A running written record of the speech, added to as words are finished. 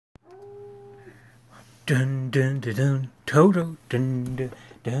Dun dun dun dun, Toto dun dun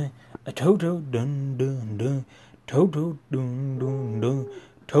dun, a Toto dun dun dun, Toto dun dun dun,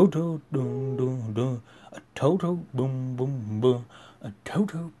 Toto dun dun dun, a Toto boom boom boom, a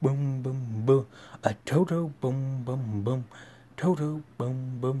Toto boom boom boom, a Toto boom boom boom, Toto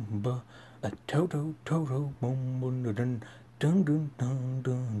boom boom boom, a Toto boom boom dun dun dun dun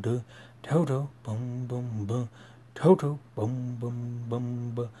dun dun, Toto boom boom boom, Toto boom boom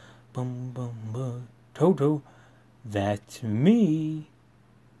boom boom. Bum bum bum, Toto, that's me.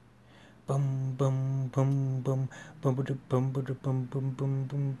 Bum bum bum bum, bum bum bum bum bum bum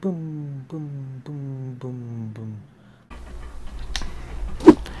bum bum bum bum bum bum.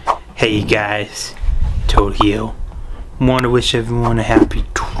 Hey guys, Toto here. Want to wish everyone a happy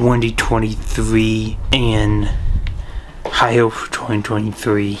 2023 and high hope for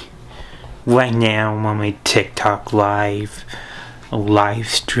 2023. Right now I'm on my TikTok live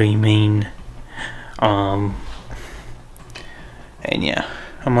streaming, and yeah,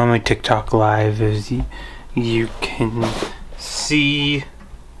 I'm on my TikTok live, as you can see,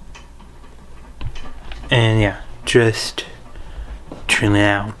 and yeah, just chilling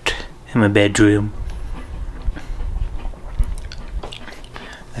out in my bedroom.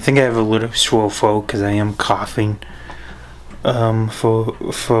 I think I have a little sore throat because I am coughing from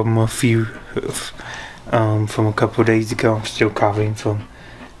a couple of days ago. I'm still coughing from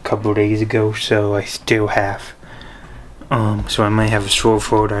a couple of days ago, so I still have so I might have a sore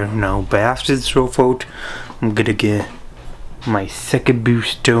throat, I don't know, but after the sore throat I'm gonna get my second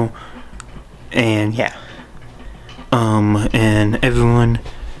booster, and yeah, and everyone,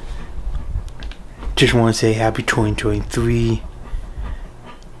 just want to say happy 2023,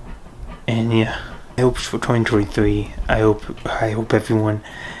 and yeah, hopes for 2023. I hope everyone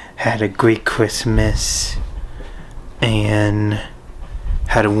had a great Christmas and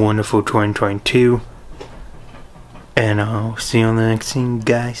had a wonderful 2022, and I'll see you on the next scene,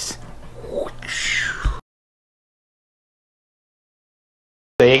 guys.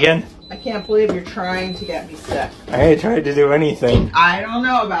 Say again? I can't believe you're trying to get me sick. I ain't tried to do anything. I don't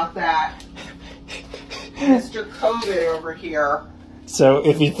know about that. Mr. COVID over here. So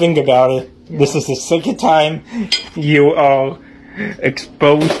if you think about it, this is the second time you are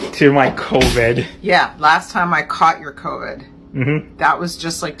exposed to my COVID. Yeah, last time I caught your COVID. Mm-hmm. That was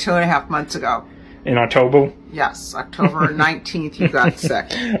just like 2.5 months ago. In October? Yes, October 19th you got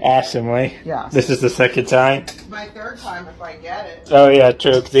sick. Awesomely. Yes. This is the second time? It's my third time if I get it. Oh yeah,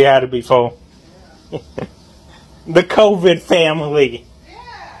 true, because you had it before. Yeah. The COVID family.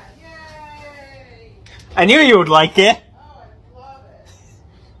 Yeah, yay! I knew you would like it. Oh, I love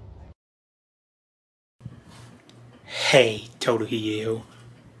it. Hey, Toto here.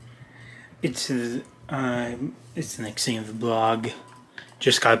 It's the next scene of the vlog.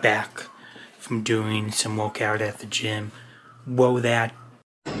 Just got back from doing some workout at the gym. Whoa, that.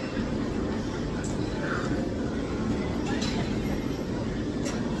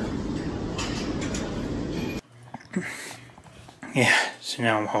 Yeah, so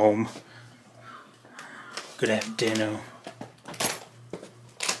now I'm home. Gonna have dinner.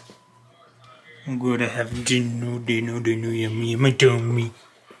 I'm gonna have dinner, yummy, my tummy.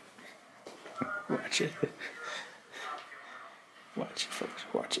 Watch it. Watch it, folks,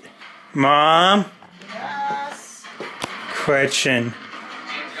 watch it. Mom? Yes. Question.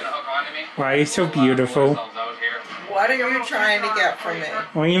 Why are you so beautiful? What are you trying to get from me?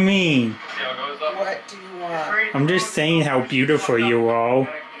 What do you mean? What do you want? I'm just saying how beautiful you are.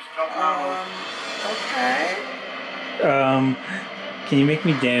 Okay. Can you make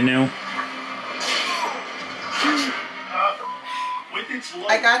me dinner?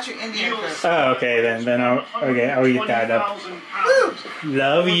 I got you Indian food. Oh, okay then I'll eat that up. Woo!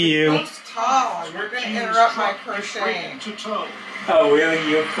 Love you. It's tall. You're gonna interrupt my crocheting. Oh, really?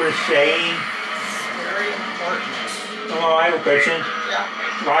 You're crocheting? It's very important. Oh, I have a question. Yeah.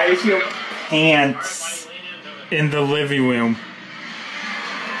 Why is your pants in the living room?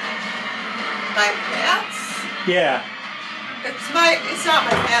 My pants? Yeah. It's not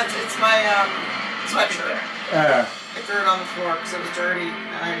my pants, it's my sweatshirt. I threw it on the floor because it was dirty,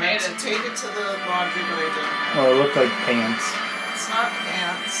 and I meant to take it to the laundry, but I didn't. Oh, it looked like pants. It's not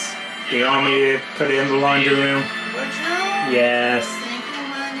pants. Do you want me to put it in the laundry room? Would you? Yes. Thank you,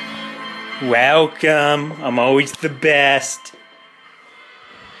 honey. Welcome. I'm always the best.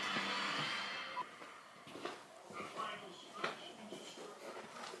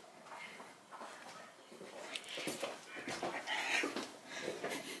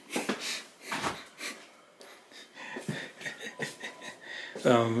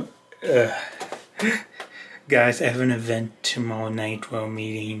 Guys, I have an event tomorrow night where I'm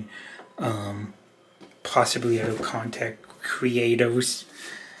meeting possibly other content creators.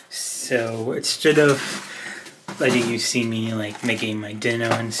 So instead of letting you see me like making my dinner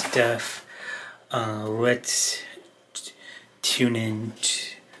and stuff, let's tune in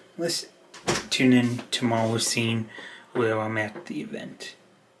tomorrow's scene where I'm at the event.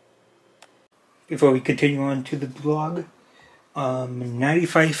 Before we continue on to the blog,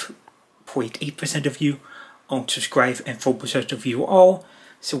 95.8% of you don't subscribe and 4% of you all.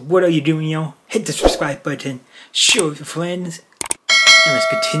 So what are you doing, y'all? Hit the subscribe button, share with your friends, and let's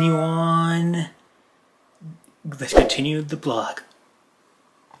continue on. Let's continue the blog.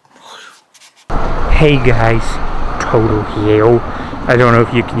 Hey guys, Total here. I don't know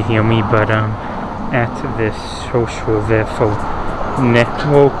if you can hear me, but at this social event for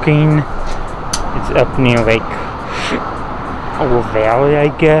networking. It's up near like Owl Valley, I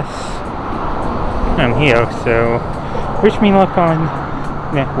guess. I'm here, so wish me luck on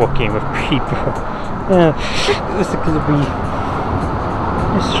networking with people. This is gonna be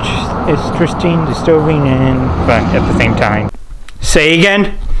interesting, disturbing, and fun at the same time. Say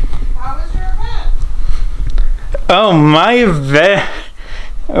again? How was your event? Oh, my event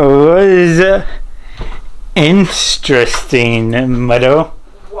was interesting, Meadow.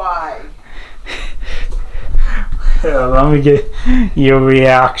 Why? Let me get your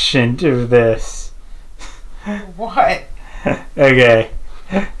reaction to this. What? Okay,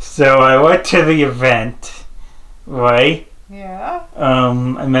 so I went to the event, right? Yeah.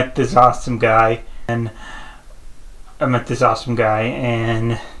 I met this awesome guy, and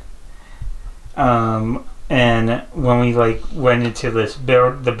when we like went into this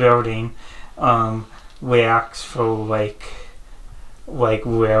the building, we asked for like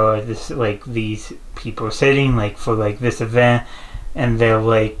where are this like these people sitting like for like this event, and they're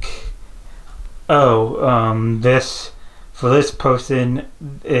like, oh, this for this person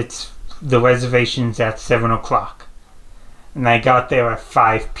it's the reservation's at 7 o'clock, and I got there at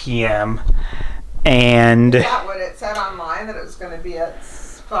 5 p.m. and Is that what it said online, that it was going to be at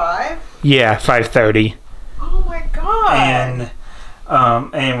 5? Yeah, 5:30. Oh my god. And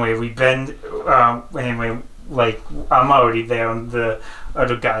anyway, like I'm already there and the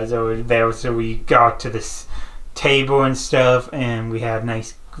other guys are already there, so we got to this table and stuff, and we had a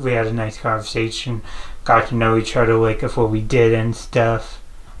nice conversation, got to know each other like of what we did and stuff.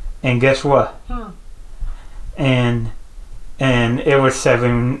 And guess what? And it was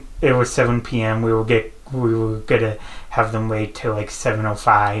 7 p.m. we were gonna have them wait till like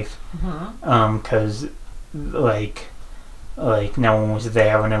 7:05, because like no one was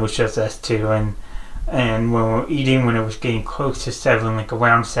there and it was just us two, and when we were eating, when it was getting close to 7, like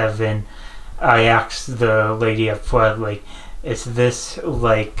around 7, I asked the lady up front, like, is this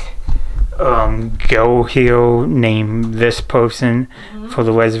like go here, name this person for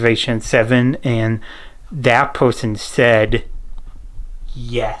the reservation 7, and that person said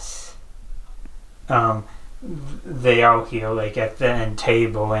yes. They are here like at the end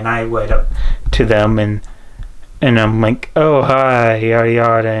table, and I went up to them and I'm like, oh hi, yada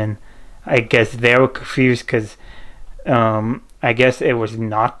yada, and I guess they were confused because I guess it was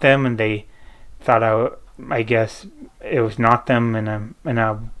not them, and they thought I guess it was not them, and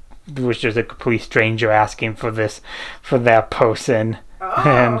I was just a complete stranger asking for that person.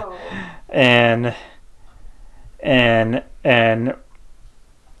 Oh. and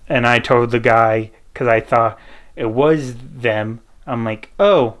I told the guy, because I thought it was them, I'm like,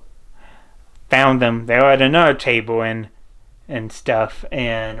 oh, found them, they were at another table and stuff,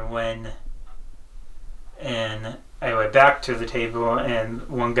 and I went back to the table, and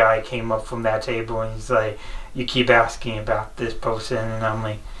one guy came up from that table, and he's like, you keep asking about this person, and I'm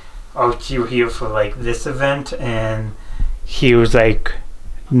like, oh, you here for like this event? And he was like,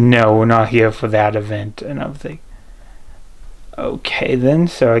 no, we're not here for that event. And I was like, okay then,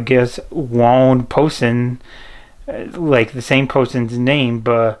 so I guess one person, like the same person's name,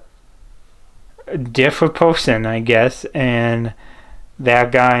 but a different person, I guess. And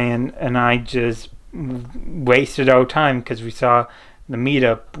that guy and I just wasted our time, because we saw the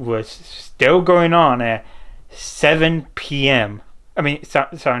meetup was still going on at 7 p.m. I mean,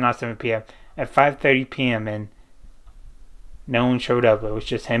 sorry, not 7 p.m. At 5:30 p.m. and no one showed up. It was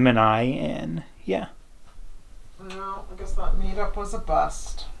just him and I, and yeah. Well, I guess that meetup was a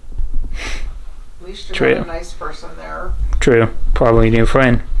bust. At least you True. had a nice person there. True. Probably a new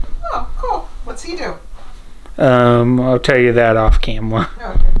friend. Oh, cool. What's he do? I'll tell you that off camera.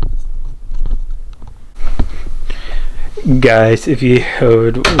 Okay. Guys, if you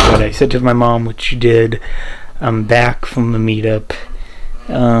heard what I said to my mom, which you did, I'm back from the meetup.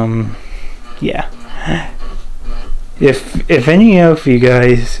 Yeah. If any of you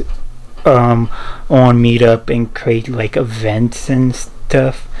guys on Meetup and create like events and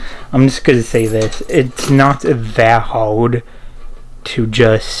stuff. I'm just gonna say this: it's not that hard to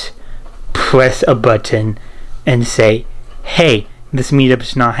just press a button and say, "Hey, this meetup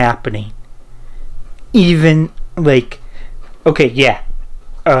is not happening." Even like, okay, yeah,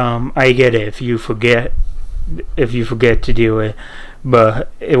 I get it if you forget to do it,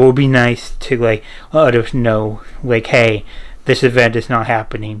 but it will be nice to like let others know, like, hey, this event is not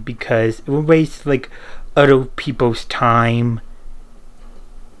happening, because it will waste like other people's time.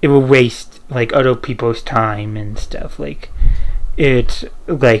 It will waste like other people's time and stuff. Like, it's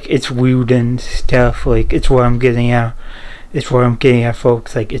rude and stuff. Like, it's what I'm getting at. It's what I'm getting at,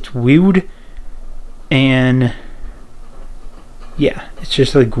 folks. Like, it's rude, and yeah, it's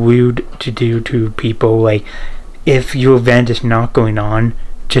just like rude to do to people. Like, if your event is not going on,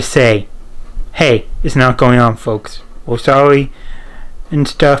 just say, hey, it's not going on, folks. We're sorry and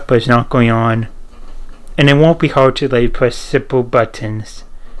stuff, but it's not going on. And it won't be hard to like press simple buttons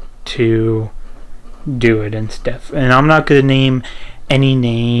to do it and stuff. And I'm not gonna name any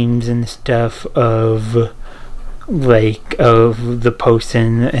names and stuff of the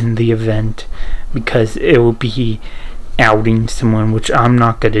person and the event, because it will be outing someone, which I'm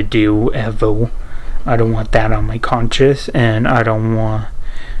not gonna do ever. I don't want that on my conscience, and I don't want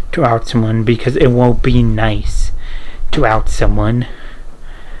to out someone, because it won't be nice to out someone.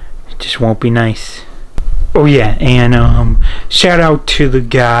 It just won't be nice. Oh yeah, and shout out to the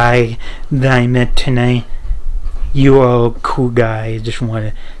guy that I met tonight. You are a cool guy. I just want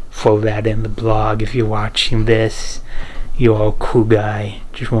to throw that in the blog. If you're watching this, you are a cool guy.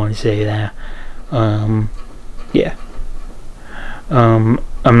 Just want to say that. Yeah. I'm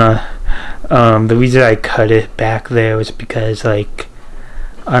not. The reason I cut it back there was because, like,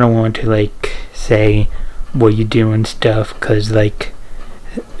 I don't want to like say what you do and stuff, because like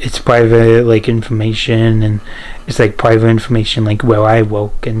it's private like information, and it's like private information, like where I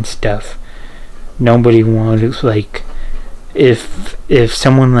work and stuff. Nobody wants, like, if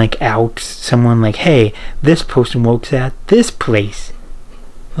someone like outs someone, like, hey, this person works at this place,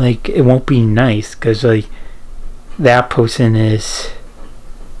 like, it won't be nice, because like that person is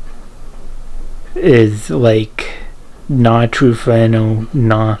like not a true friend, or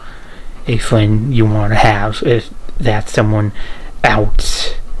not a friend you want to have, if that someone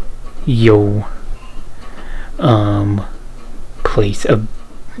outs your place of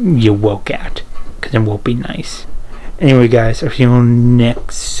your work at, because it won't be nice. Anyway, guys, I'll see you on the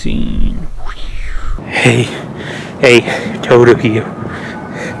next scene. Hey, Toto here.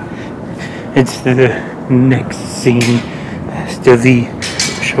 It's the next scene after the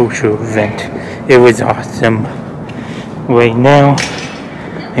social event. It was awesome. Right now,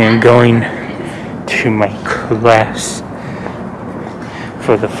 I am going to my class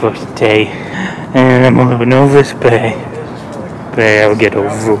for the first day, and I'm a little nervous, but I'll get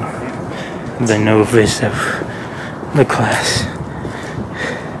over the nervous of the class.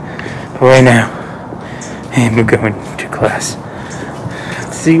 But right now, I'm going to class.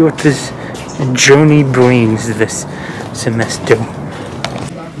 Let's see what this journey brings this semester.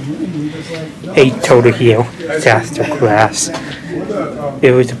 Hey, Toto here. It's after class.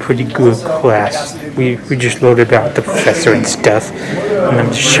 It was a pretty good class. We just learned about the professor and stuff, and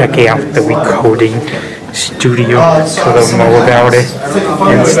I'm just checking out the recording studio to learn more about it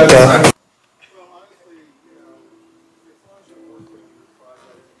and stuff.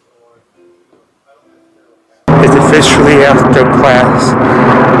 It's officially after class.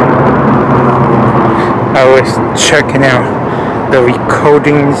 I was checking out the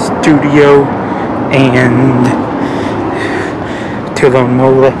recording studio and to learn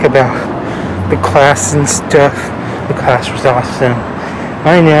more like about the class and stuff. The class was awesome.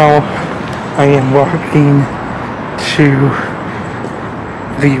 Right now I am walking to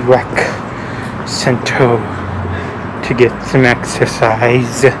the rec center to get some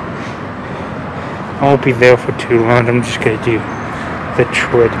exercise. I won't be there for too long. I'm just gonna do the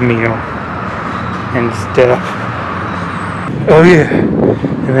treadmill and stuff. Oh yeah,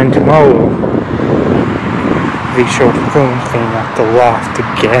 and then tomorrow the short film thing at the loft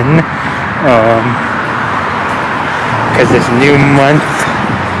again, because it's new month,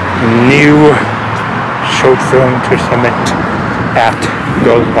 new short film to submit at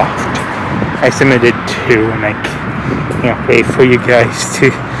the loft. I submitted 2, and I can't wait for you guys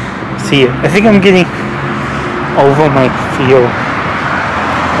to see it. I think I'm getting over my fear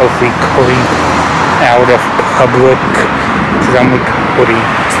of recording out of public, because I'm recording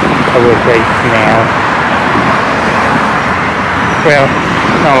public right now. Well,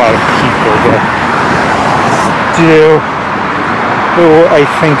 not a lot of people, but still, I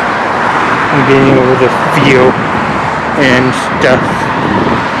think I'm getting over the feel and stuff.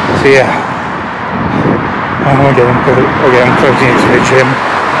 So yeah. I'm closing into the gym.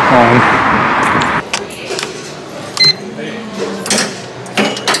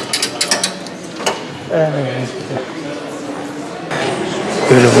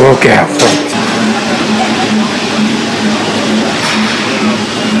 Good workout, folks.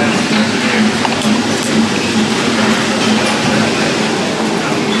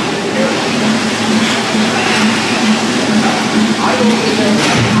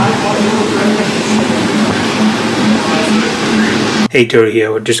 Hey Tori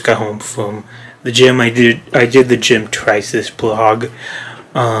here, I just got home from the gym. I did the gym twice this vlog.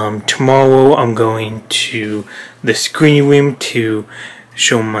 Tomorrow I'm going to the screening room to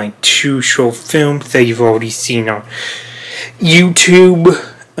show my 2 short films that you've already seen on YouTube.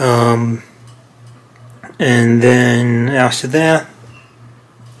 And then after that,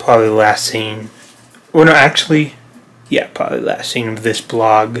 probably the last scene. Well, no, actually, yeah, probably the last scene of this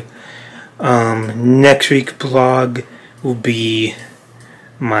vlog. Next week's vlog will be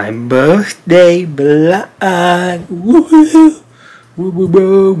my birthday vlog. Woohoo!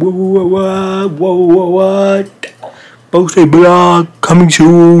 What? Birthday vlog coming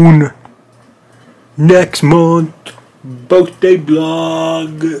soon. Next month. Birthday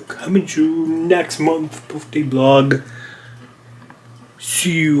vlog coming soon. Next month. Birthday vlog.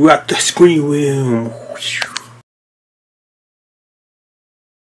 See you at the screen room.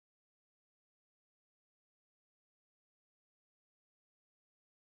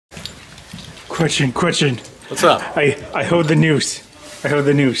 Question. What's up? I heard the news.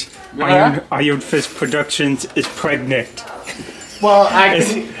 Iron Fist Productions is pregnant. Well,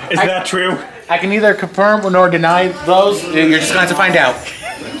 Is that true? I can neither confirm nor deny those. You're just going to have to find out.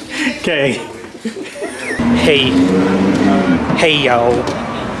 Okay. Hey y'all.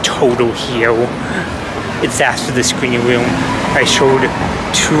 Total here. It's after the screening room. I showed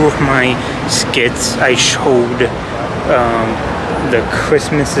 2 of my skits. I showed the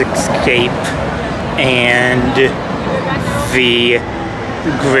Christmas Escape and the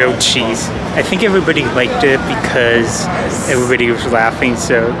grilled cheese. I think everybody liked it because everybody was laughing,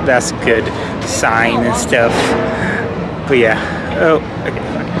 so that's a good sign and stuff. But yeah, okay.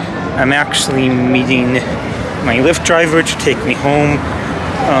 I'm actually meeting my Lyft driver to take me home.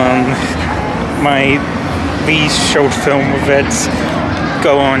 These short film events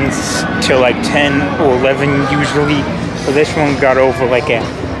go on till like 10 or 11 usually, but this one got over like at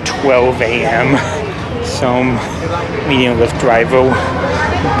 12 a.m. So I'm meeting a Lyft driver,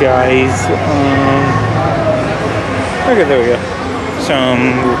 guys. Okay, there we go. So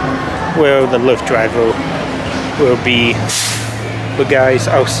where the Lyft driver will be. But guys,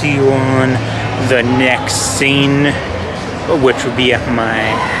 I'll see you on the next scene, which will be at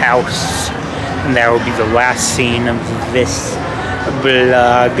my house, and that will be the last scene of this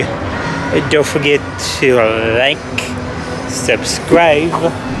vlog. Don't forget to like,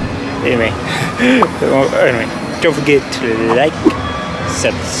 subscribe. Anyway, don't forget to like,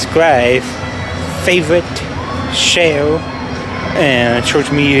 subscribe, favorite, share, and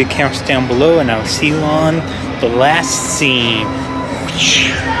social media accounts down below, and I'll see you on the last scene.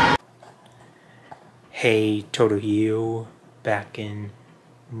 Hey, Toto here, back in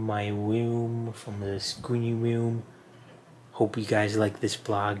my room from the screening room. Hope you guys like this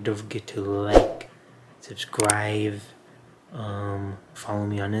vlog. Don't forget to like, subscribe, follow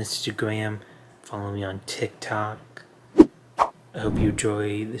me on Instagram, follow me on TikTok. I hope you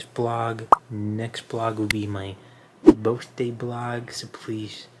enjoy this vlog. Next vlog will be my birthday vlog, so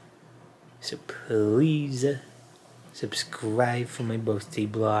please subscribe for my birthday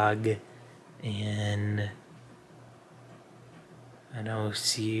vlog, and I'll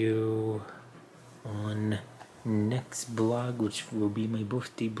see you on next vlog, which will be my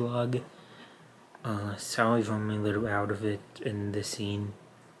birthday vlog. Sorry if I'm a little out of it in this scene.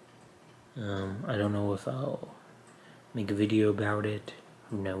 I don't know if I'll make a video about it.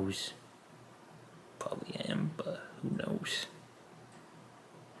 Who knows? Probably I am, but who knows?